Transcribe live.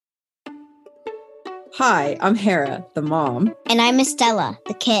Hi, I'm Hera, the mom. And I'm Estella,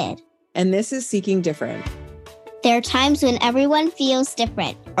 the kid. And this is Seeking Different. There are times when everyone feels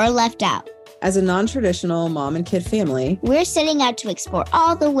different or left out. As a non-traditional mom and kid family, we're setting out to explore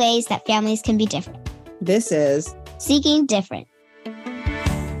all the ways that families can be different. This is Seeking Different.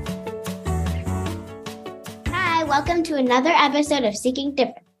 Hi, welcome to another episode of Seeking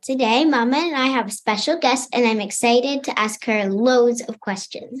Different. Today, Mama and I have a special guest, and I'm excited to ask her loads of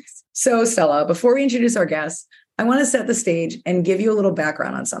questions. So, Stella, before we introduce our guest, I want to set the stage and give you a little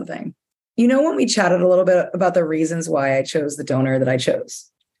background on something. You know, when we chatted a little bit about the reasons why I chose the donor that I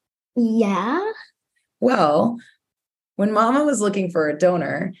chose? Yeah. Well, when Mama was looking for a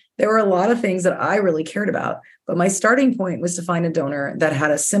donor, there were a lot of things that I really cared about. But my starting point was to find a donor that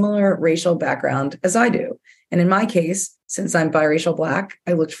had a similar racial background as I do. And in my case, since I'm biracial Black,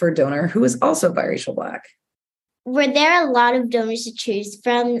 I looked for a donor who was also biracial Black. Were there a lot of donors to choose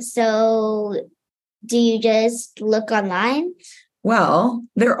from? So do you just look online? Well,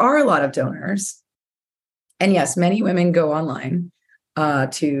 there are a lot of donors. And yes, many women go online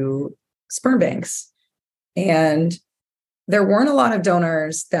to sperm banks. And there weren't a lot of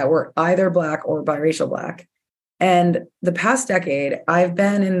donors that were either Black or biracial Black. And the past decade, I've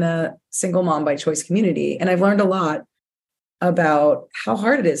been in the single mom by choice community, and I've learned a lot about how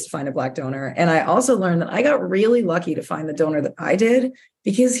hard it is to find a Black donor. And I also learned that I got really lucky to find the donor that I did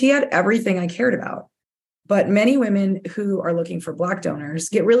because he had everything I cared about. But many women who are looking for Black donors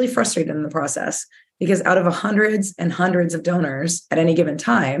get really frustrated in the process because out of hundreds and hundreds of donors at any given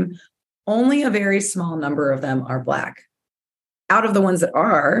time, only a very small number of them are Black. Out of the ones that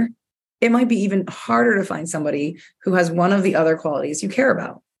are, it might be even harder to find somebody who has one of the other qualities you care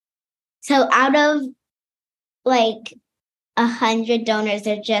about. So out of like 100 donors,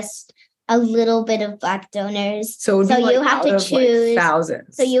 there's just a little bit of Black donors. So you have to choose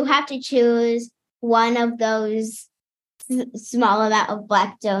thousands. So you have to choose one of those small amount of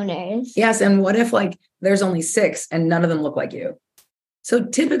Black donors. Yes. And what if there's only 6 and none of them look like you? So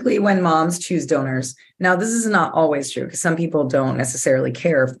typically when moms choose donors, now this is not always true because some people don't necessarily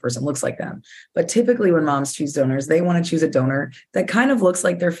care if the person looks like them. But typically when moms choose donors, they want to choose a donor that kind of looks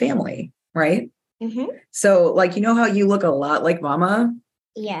like their family, right? Mm-hmm. So you know how you look a lot like Mama?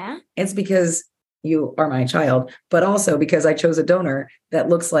 Yeah. It's because you are my child, but also because I chose a donor that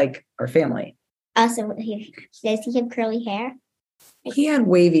looks like our family. Also, does he have curly hair? He had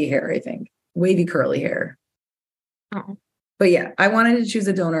wavy hair, I think. Wavy curly hair. Oh. But yeah, I wanted to choose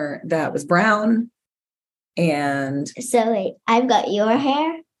a donor that was brown. And so wait, I've got your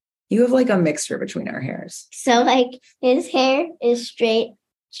hair. You have a mixture between our hairs. So his hair is straighter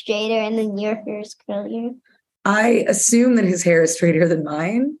and then your hair is curlier. I assume that his hair is straighter than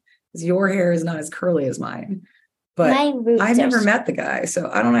mine because your hair is not as curly as mine. But I've never met the guy,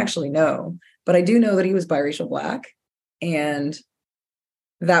 so I don't actually know. But I do know that he was biracial Black. And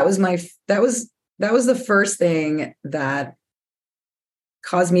that was the first thing that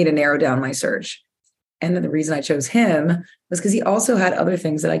caused me to narrow down my search. And then the reason I chose him was because he also had other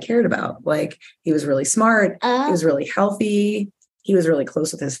things that I cared about. He was really smart. He was really healthy. He was really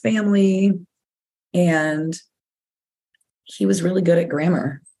close with his family. And he was really good at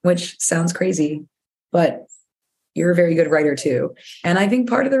grammar, which sounds crazy, but you're a very good writer too. And I think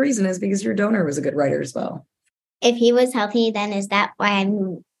part of the reason is because your donor was a good writer as well. If he was healthy, then is that why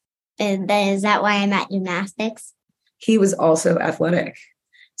I'm at gymnastics? He was also athletic.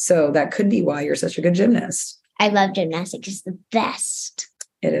 So that could be why you're such a good gymnast. I love gymnastics. It's the best.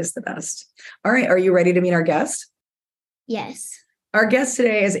 It is the best. All right. Are you ready to meet our guest? Yes. Our guest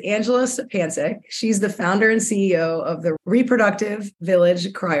today is Angela Stepancic. She's the founder and CEO of the Reproductive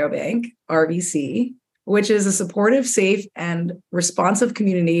Village Cryobank, RVC, which is a supportive, safe, and responsive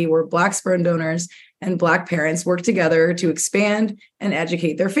community where Black sperm donors and Black parents work together to expand and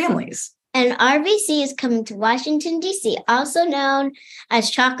educate their families. And RVC is coming to Washington, D.C., also known as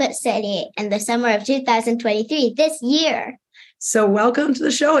Chocolate City, in the summer of 2023, this year. So welcome to the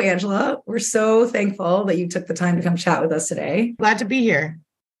show, Angela. We're so thankful that you took the time to come chat with us today. Glad to be here.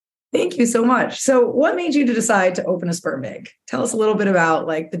 Thank you so much. So what made you to decide to open a sperm bank? Tell us a little bit about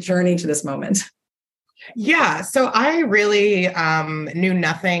the journey to this moment. Yeah. So I really knew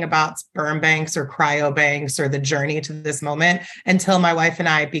nothing about sperm banks or cryobanks or the journey to this moment until my wife and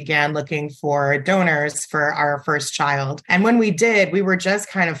I began looking for donors for our first child. And when we did, we were just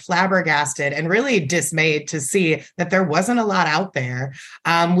kind of flabbergasted and really dismayed to see that there wasn't a lot out there.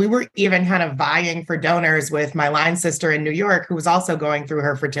 We were even kind of vying for donors with my line sister in New York, who was also going through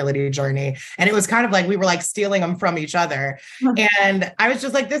her fertility journey. And it was kind of like we were like stealing them from each other. And I was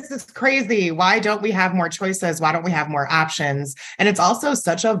just like, this is crazy. Why don't we have have more choices? Why don't we have more options? And it's also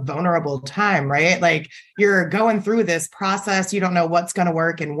such a vulnerable time, right? Like you're going through this process. You don't know what's going to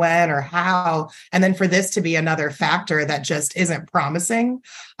work and when or how. And then for this to be another factor that just isn't promising,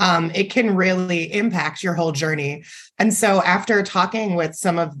 it can really impact your whole journey. And so after talking with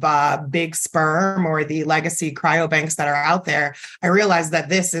some of big sperm or the legacy cryobanks that are out there, I realized that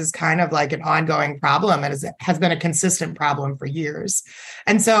this is kind of like an ongoing problem and has been a consistent problem for years.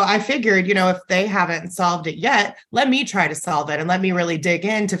 And so I figured, if they haven't solved it yet, let me try to solve it and let me really dig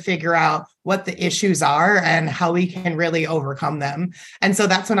in to figure out what the issues are and how we can really overcome them. And so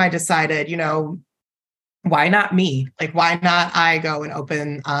that's when I decided, why not me? Like, why not I go and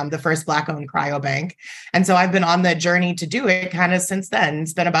open the first Black-owned cryobank? And so I've been on the journey to do it kind of since then.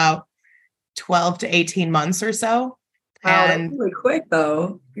 It's been about 12 to 18 months or so. Wow, that's really quick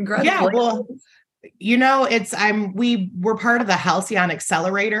though. Congratulations. Yeah, well, we're part of the Halcyon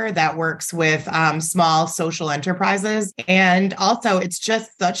Accelerator that works with small social enterprises. And also it's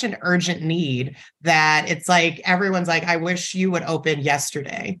just such an urgent need that it's like, everyone's like, I wish you would open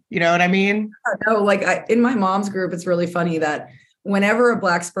yesterday. You know what I mean? No, in my mom's group, it's really funny that whenever a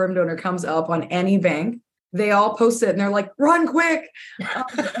Black sperm donor comes up on any bank, they all post it and they're like, run quick.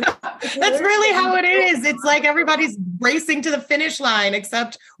 That's really how it is. It's like everybody's racing to the finish line,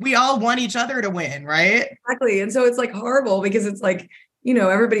 except we all want each other to win, right? Exactly. And so it's like horrible because it's like,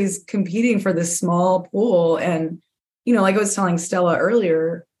 everybody's competing for this small pool. And, like I was telling Stella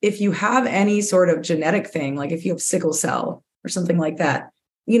earlier, if you have any sort of genetic thing, like if you have sickle cell or something like that,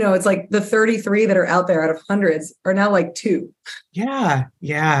 it's like the 33 that are out there out of hundreds are now like 2. Yeah.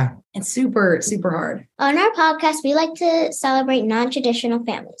 Yeah. It's super, super hard. On our podcast, we like to celebrate non-traditional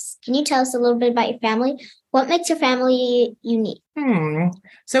families. Can you tell us a little bit about your family? What makes your family unique?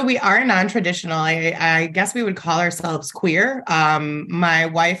 So we are non-traditional. I guess we would call ourselves queer. My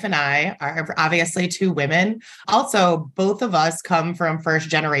wife and I are obviously 2 women. Also, both of us come from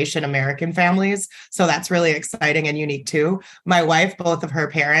first-generation American families. So that's really exciting and unique too. My wife, both of her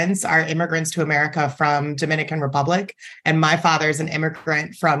parents are immigrants to America from Dominican Republic. And my father's an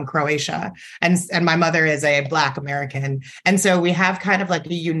immigrant from Croatia. And my mother is a Black American. And so we have kind of like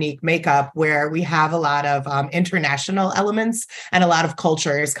a unique makeup where we have a lot of international elements and a lot of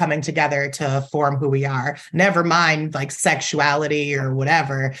cultures coming together to form who we are. Never mind like sexuality or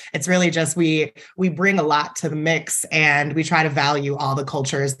whatever. It's really just we bring a lot to the mix and we try to value all the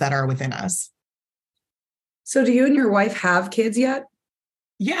cultures that are within us. So do you and your wife have kids yet?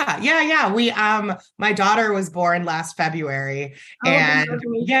 Yeah. We, my daughter was born last February and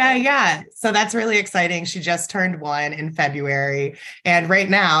yeah. So that's really exciting. She just turned 1 in February. And right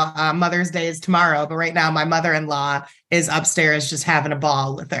now, Mother's Day is tomorrow, but right now my mother-in-law is upstairs just having a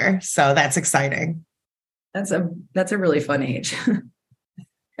ball with her. So that's exciting. That's a really fun age.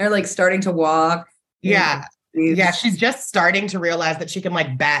 They're like starting to walk. Yeah. Yeah, she's just starting to realize that she can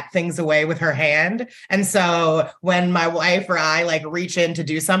like bat things away with her hand. And so when my wife or I like reach in to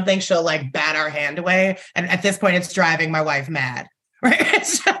do something, she'll like bat our hand away. And at this point, it's driving my wife mad.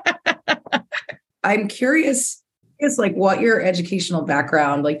 Right. I'm curious, it's like what your educational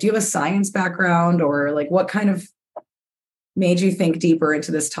background, like, do you have a science background or like what kind of made you think deeper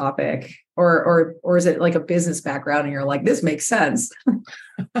into this topic? Or is it like a business background and you're like, this makes sense?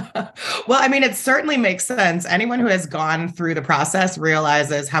 Well, I mean, it certainly makes sense. Anyone who has gone through the process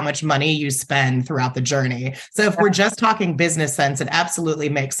realizes how much money you spend throughout the journey. So if we're just talking business sense, it absolutely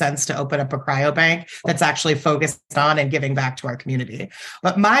makes sense to open up a cryobank that's actually focused on and giving back to our community.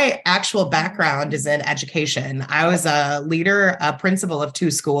 But my actual background is in education. I was a principal of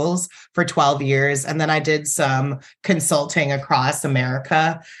 2 schools for 12 years. And then I did some consulting across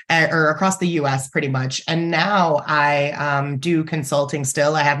America or across the US pretty much. And now I do consulting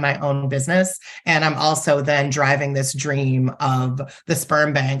still. I have my own business. And I'm also then driving this dream of the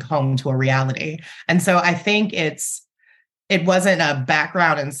sperm bank home to a reality. And so I think it wasn't a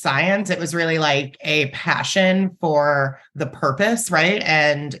background in science. It was really like a passion for the purpose, right?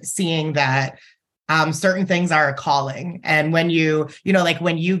 And seeing that certain things are a calling. And when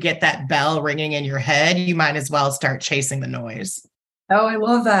when you get that bell ringing in your head, you might as well start chasing the noise. Oh, I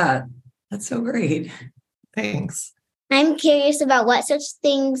love that. That's so great. Thanks. I'm curious about what such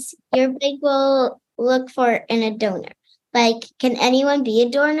things your bank will look for in a donor. Like, can anyone be a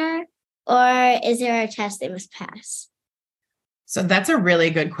donor or is there a test they must pass? So that's a really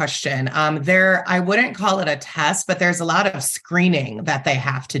good question. I wouldn't call it a test, but there's a lot of screening that they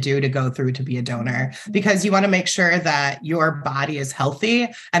have to do to go through to be a donor, because you want to make sure that your body is healthy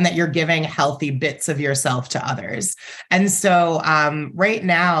and that you're giving healthy bits of yourself to others. And so right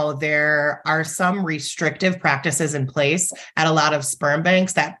now, there are some restrictive practices in place at a lot of sperm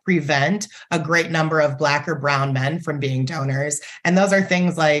banks that prevent a great number of Black or brown men from being donors. And those are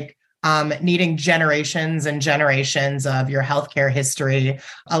things like needing generations and generations of your healthcare history.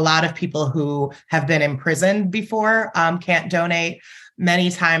 A lot of people who have been imprisoned before can't donate. Many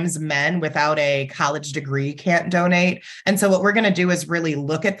times men without a college degree can't donate. And so what we're going to do is really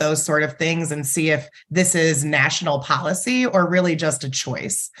look at those sort of things and see if this is national policy or really just a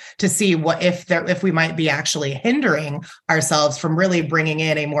choice, to see what if we might be actually hindering ourselves from really bringing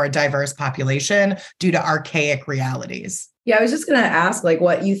in a more diverse population due to archaic realities. Yeah, I was just going to ask like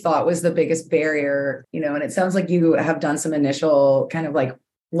what you thought was the biggest barrier, and it sounds like you have done some initial kind of like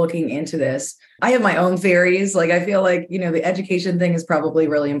looking into this. I have my own theories. Like, I feel like, the education thing is probably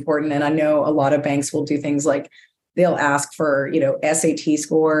really important. And I know a lot of banks will do things like they'll ask for, SAT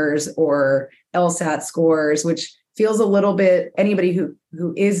scores or LSAT scores, which feels a little bit, anybody who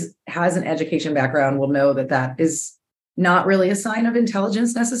has an education background will know that is not really a sign of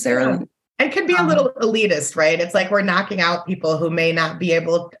intelligence necessarily. It could be a little elitist, right? It's like we're knocking out people who may not be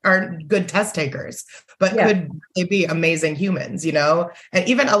aren't good test takers, but could really be amazing humans, And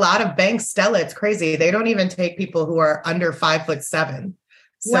even a lot of banks, Stella, it's crazy. They don't even take people who are under 5'7".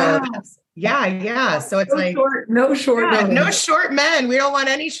 So wow. Yeah. So it's no short men. We don't want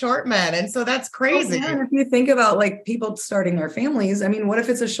any short men. And so that's crazy. If you think about like people starting their families, I mean, what if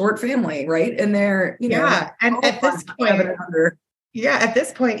it's a short family, right? And they're, and at this point, at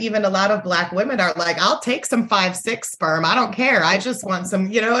this point, even a lot of Black women are like, I'll take some 5'6" sperm. I don't care. I just want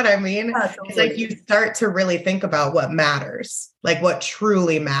some, you know what I mean? Yeah, totally. It's like you start to really think about what matters, like what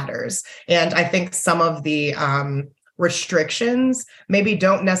truly matters. And I think some of the restrictions maybe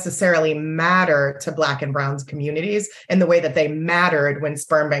don't necessarily matter to Black and brown communities in the way that they mattered when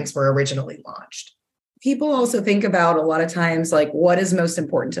sperm banks were originally launched. People also think about a lot of times, like what is most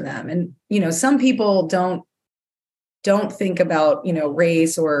important to them. And, some people don't think about,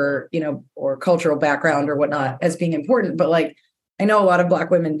 race or cultural background or whatnot as being important. But like, I know a lot of Black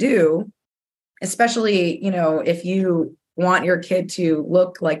women do, especially, if you want your kid to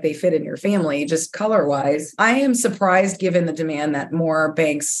look like they fit in your family, just color wise. I am surprised given the demand that more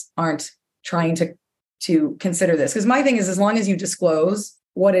banks aren't trying to consider this. Because my thing is, as long as you disclose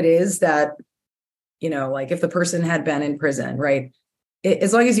what it is that, like if the person had been in prison, right?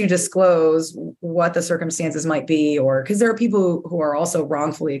 As long as you disclose what the circumstances might be, or because there are people who are also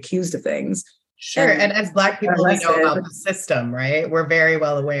wrongfully accused of things. Sure. And as Black people, we know about the system, right? We're very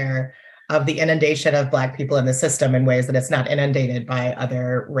well aware of the inundation of Black people in the system in ways that it's not inundated by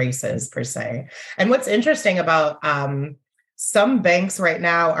other races per se. And what's interesting about some banks right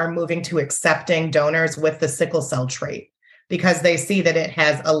now are moving to accepting donors with the sickle cell trait, because they see that it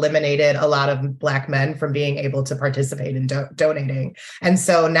has eliminated a lot of Black men from being able to participate in donating. And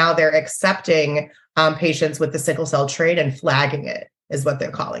so now they're accepting patients with the sickle cell trait and flagging it, is what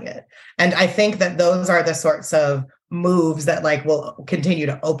they're calling it. And I think that those are the sorts of moves that like will continue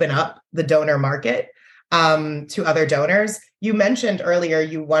to open up the donor market to other donors. You mentioned earlier,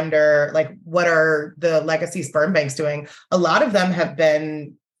 you wonder, like, what are the legacy sperm banks doing? A lot of them have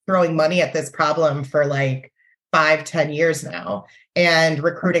been throwing money at this problem for like 5-10 years now and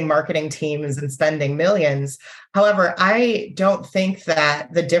recruiting marketing teams and spending millions. However, I don't think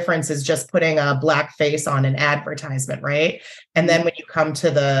that the difference is just putting a Black face on an advertisement, right? And then when you come to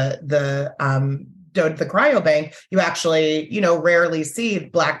the cryobank, you actually, rarely see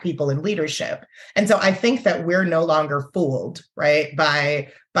Black people in leadership. And so I think that we're no longer fooled, right? By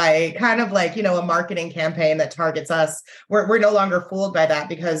kind of like, a marketing campaign that targets us. We're no longer fooled by that,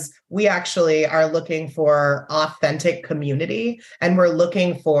 because we actually are looking for authentic community, and we're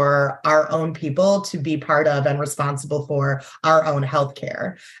looking for our own people to be part of and responsible for our own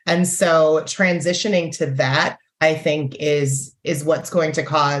healthcare. And so transitioning to that, I think is what's going to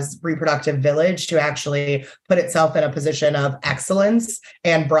cause Reproductive Village to actually put itself in a position of excellence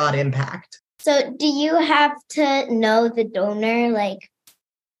and broad impact. So do you have to know the donor? Like,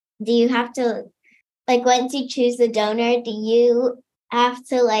 do you have to, like, once you choose the donor, do you have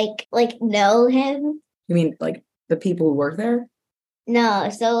to like know him? You mean like the people who work there? No.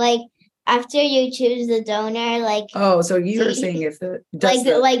 So like after you choose the donor, like, oh, so you're saying if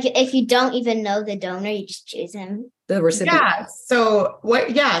if you don't even know the donor, you just choose him. The recipient. So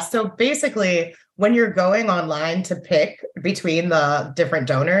basically when you're going online to pick between the different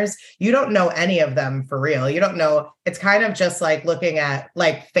donors, you don't know any of them for real. You don't know. It's kind of just like looking at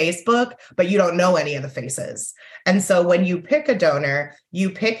like Facebook, but you don't know any of the faces. And so when you pick a donor, you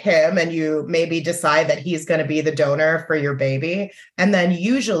pick him and you maybe decide that he's going to be the donor for your baby. And then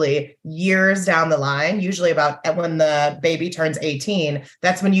usually years down the line, usually about when the baby turns 18,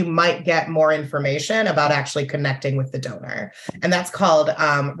 that's when you might get more information about actually connecting with the donor. And that's called,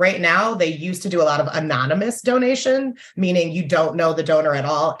 right now, they used to do a lot of anonymous donation, meaning you don't know the donor at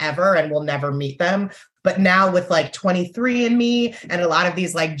all ever and will never meet them. But now with like 23andMe and a lot of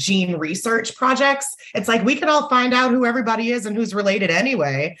these like gene research projects, it's like we can all find out who everybody is and who's related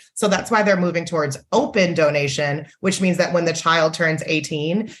anyway. So that's why they're moving towards open donation, which means that when the child turns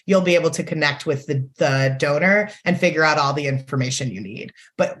 18, you'll be able to connect with the donor and figure out all the information you need.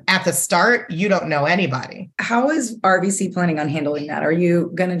 But at the start, you don't know anybody. How is RVC planning on handling that? Are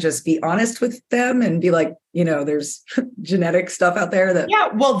you going to just be honest with them and be like, there's genetic stuff out there that. Yeah,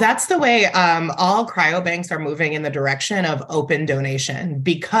 well, that's the way all cryobanks are moving in the direction of open donation,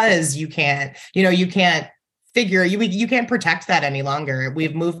 because you can't protect that any longer.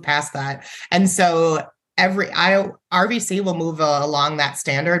 We've moved past that. And so RVC will move along that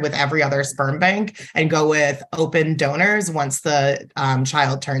standard with every other sperm bank and go with open donors once the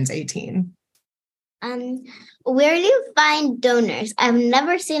child turns 18. Where do you find donors? I've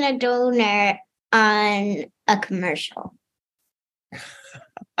never seen a donor on a commercial.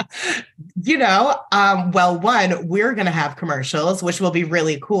 Well, one, we're going to have commercials, which will be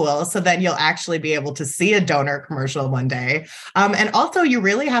really cool. So then you'll actually be able to see a donor commercial one day. And also you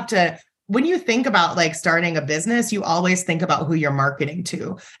really have to, when you think about like starting a business, you always think about who you're marketing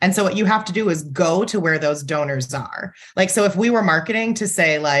to. And so what you have to do is go to where those donors are. Like, so if we were marketing to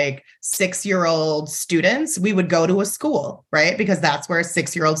say like 6-year-old students, we would go to a school, right? Because that's where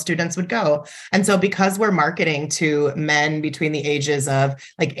 6-year-old students would go. And so because we're marketing to men between the ages of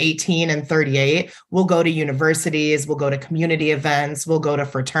like 18 and 38, we'll go to universities, we'll go to community events, we'll go to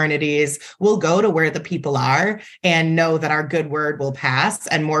fraternities, we'll go to where the people are and know that our good word will pass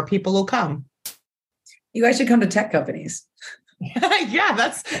and more people will come. You guys should come to tech companies. Yeah,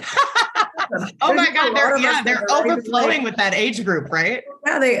 that's. Oh my God, they're overflowing with that age group, right?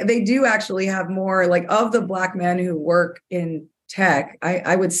 Yeah, they do actually have more like of the Black men who work in tech.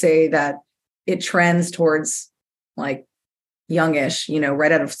 I would say that it trends towards like youngish,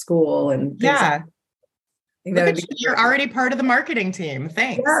 right out of school and yeah. You're already part of the marketing team.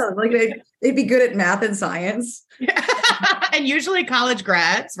 Thanks. Yeah, like they'd be good at math and science. And usually college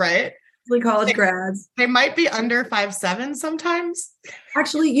grads, right? College grads. They might be under 5'7" sometimes.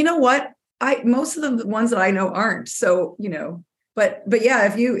 Actually, you know what? Most of the ones that I know aren't. So, but yeah,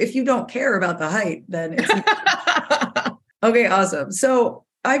 if you don't care about the height, then it's okay, awesome. So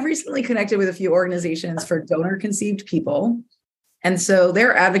I've recently connected with a few organizations for donor conceived people. And so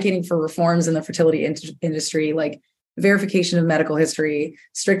they're advocating for reforms in the fertility industry, like verification of medical history,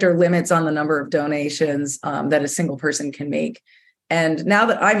 stricter limits on the number of donations that a single person can make. And now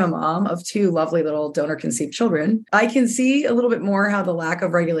that I'm a mom of 2 lovely little donor conceived children, I can see a little bit more how the lack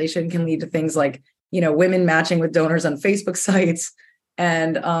of regulation can lead to things like, women matching with donors on Facebook sites.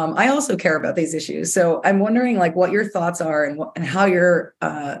 And I also care about these issues. So I'm wondering like what your thoughts are and how your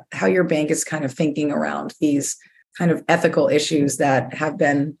bank is kind of thinking around these kind of ethical issues that have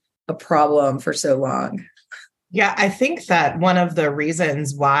been a problem for so long. Yeah, I think that one of the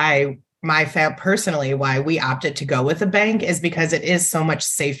reasons why personally, why we opted to go with a bank is because it is so much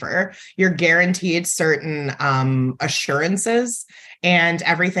safer. You're guaranteed certain assurances and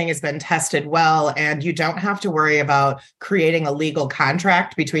everything has been tested well. And you don't have to worry about creating a legal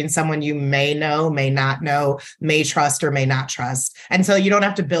contract between someone you may know, may not know, may trust or may not trust. And so you don't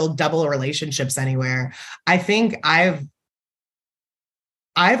have to build double relationships anywhere. I think I've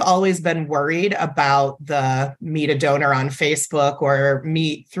always been worried about the meet a donor on Facebook or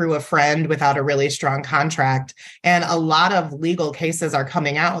meet through a friend without a really strong contract. And a lot of legal cases are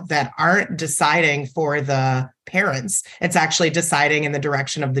coming out that aren't deciding for the parents. It's actually deciding in the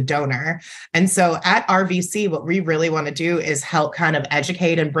direction of the donor. And so at RVC, what we really want to do is help kind of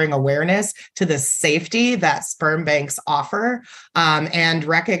educate and bring awareness to the safety that sperm banks offer, and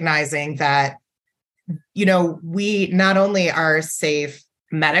recognizing that, we not only are safe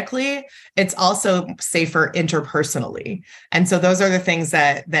medically, it's also safer interpersonally. And so those are the things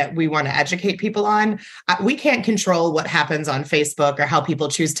that we want to educate people on. We can't control what happens on Facebook or how people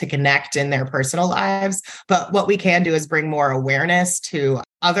choose to connect in their personal lives, but what we can do is bring more awareness to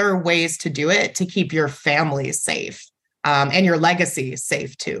other ways to do it to keep your family safe, and your legacy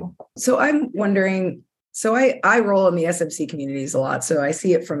safe too. So I'm wondering, So I roll in the SMC communities a lot. So I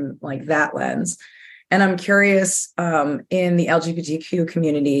see it from like that lens. And I'm curious, in the LGBTQ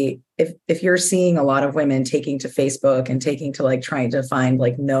community, if you're seeing a lot of women taking to Facebook and taking to like trying to find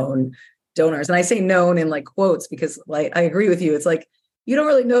like known donors. And I say known in like quotes because like I agree with you. It's like you don't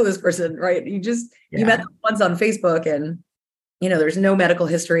really know this person, right? You met them once on Facebook and there's no medical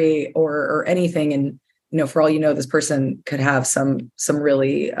history or anything. And for all you know, this person could have some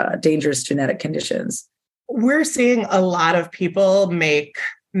really dangerous genetic conditions. We're seeing a lot of people make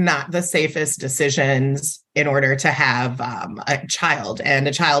not the safest decisions in order to have a child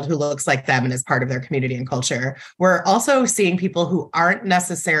who looks like them and is part of their community and culture. We're also seeing people who aren't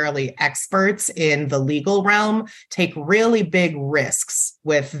necessarily experts in the legal realm take really big risks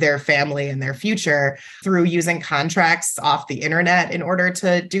with their family and their future through using contracts off the internet in order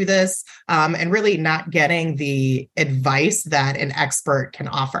to do this, and really not getting the advice that an expert can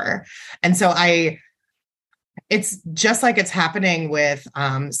offer. And so it's just like it's happening with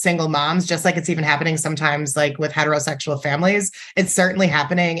single moms, just like it's even happening sometimes like with heterosexual families. It's certainly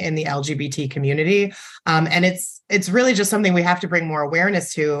happening in the LGBT community. And it's really just something we have to bring more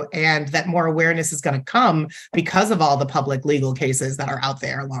awareness to, and that more awareness is going to come because of all the public legal cases that are out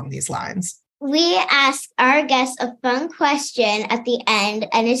there along these lines. We ask our guests a fun question at the end,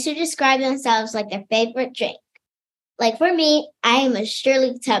 and it's to describe themselves like their favorite drink. Like for me, I am a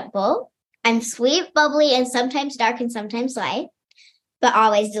Shirley Temple. I'm sweet, bubbly, and sometimes dark and sometimes light, but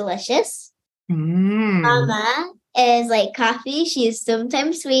always delicious. Mama is like coffee. She is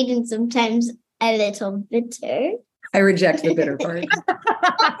sometimes sweet and sometimes a little bitter. I reject the bitter part.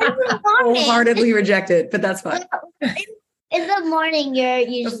 Wholeheartedly reject it, but that's fine. In the morning, you're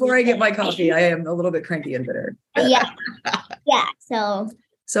usually... Before I get my coffee, I am a little bit cranky and bitter. Yeah. So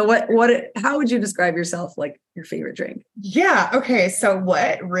how would you describe yourself, like your favorite drink? Yeah. Okay. So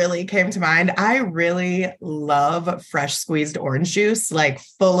what really came to mind, I really love fresh squeezed orange juice, like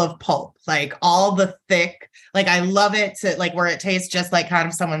full of pulp, like all the thick, like I love it to like where it tastes just like kind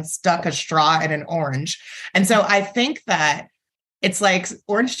of someone stuck a straw in an orange. And so I think that it's like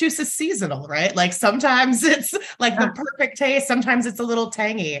orange juice is seasonal, right? Like sometimes it's like the perfect taste. Sometimes it's a little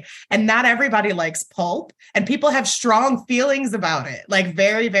tangy, and not everybody likes pulp, and people have strong feelings about it, like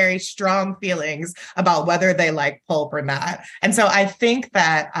very, very strong feelings about whether they like pulp or not. And so I think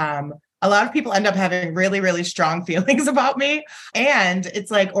that, a lot of people end up having really, really strong feelings about me. And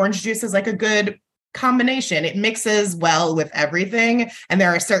it's like orange juice is like a good combination. It mixes well with everything. And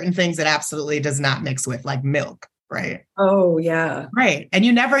there are certain things it absolutely does not mix with, like milk. Right. Oh, yeah. Right. And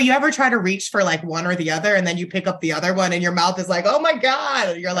you ever try to reach for like one or the other, and then you pick up the other one and your mouth is like, oh my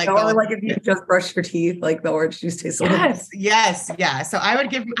God. You're like, or like if you just brush your teeth, like the orange juice tastes Yes. Yeah. So I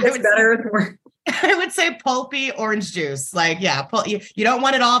would say pulpy orange juice. Like, yeah, you don't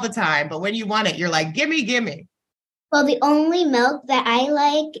want it all the time, but when you want it, you're like, gimme. Well, the only milk that I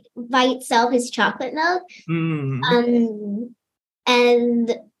like by itself is chocolate milk.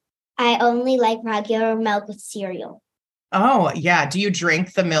 And I only like regular milk with cereal. Oh, yeah. Do you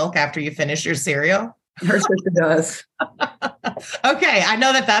drink the milk after you finish your cereal? Her sister does. Okay. I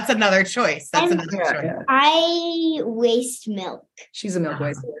know that's another choice. Choice. Yeah. I waste milk. She's a milk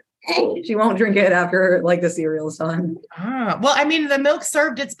waster. She won't drink it after like the cereal's done. Well, I mean, the milk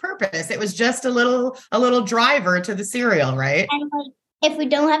served its purpose. It was just a little driver to the cereal, right? And like, if we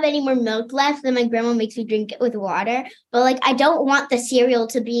don't have any more milk left, then my grandma makes me drink it with water. But like, I don't want the cereal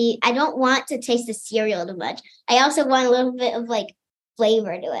I don't want to taste the cereal too much. I also want a little bit of like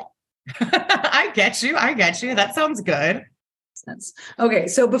flavor to it. I get you. That sounds good. Okay.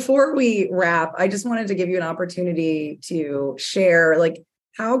 So before we wrap, I just wanted to give you an opportunity to share, like,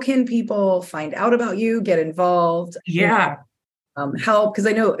 how can people find out about you, get involved? Yeah. Help, because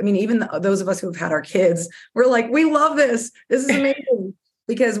I know, even those of us who have had our kids, we're like, we love this. This is amazing,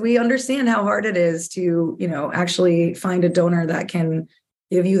 because we understand how hard it is to, actually find a donor that can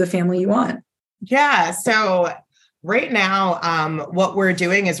give you the family you want. Yeah. So right now, what we're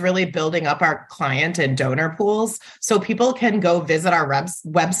doing is really building up our client and donor pools. So people can go visit our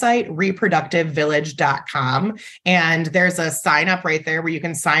website, reproductivevillage.com. And there's a sign up right there where you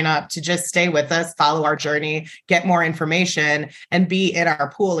can sign up to just stay with us, follow our journey, get more information, and be in our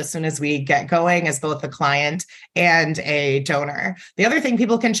pool as soon as we get going as both a client and a donor. The other thing,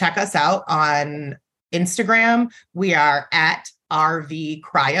 people can check us out on Instagram. We are at RV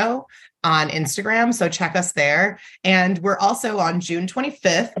Cryo on Instagram. So check us there. And we're also on June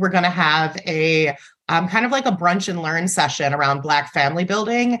 25th, we're going to have a kind of like a brunch and learn session around Black family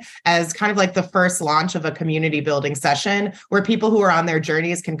building as kind of like the first launch of a community building session where people who are on their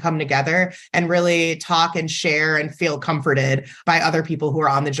journeys can come together and really talk and share and feel comforted by other people who are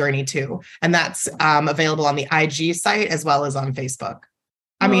on the journey too. And that's available on the IG site as well as on Facebook.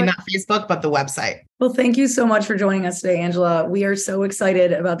 I mean, not Facebook, but the website. Well, thank you so much for joining us today, Angela. We are so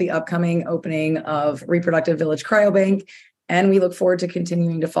excited about the upcoming opening of Reproductive Village Cryobank, and we look forward to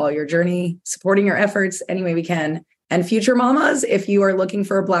continuing to follow your journey, supporting your efforts any way we can. And future mamas, if you are looking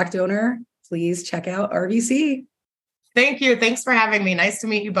for a Black donor, please check out RVC. Thank you. Thanks for having me. Nice to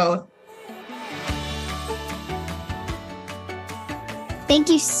meet you both. Thank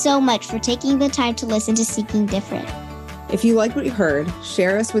you so much for taking the time to listen to Seeking Different. If you like what you heard,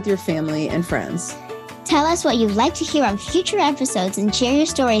 share us with your family and friends. Tell us what you'd like to hear on future episodes and share your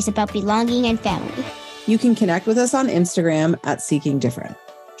stories about belonging and family. You can connect with us on Instagram at Seeking Different.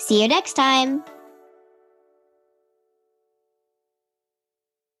 See you next time.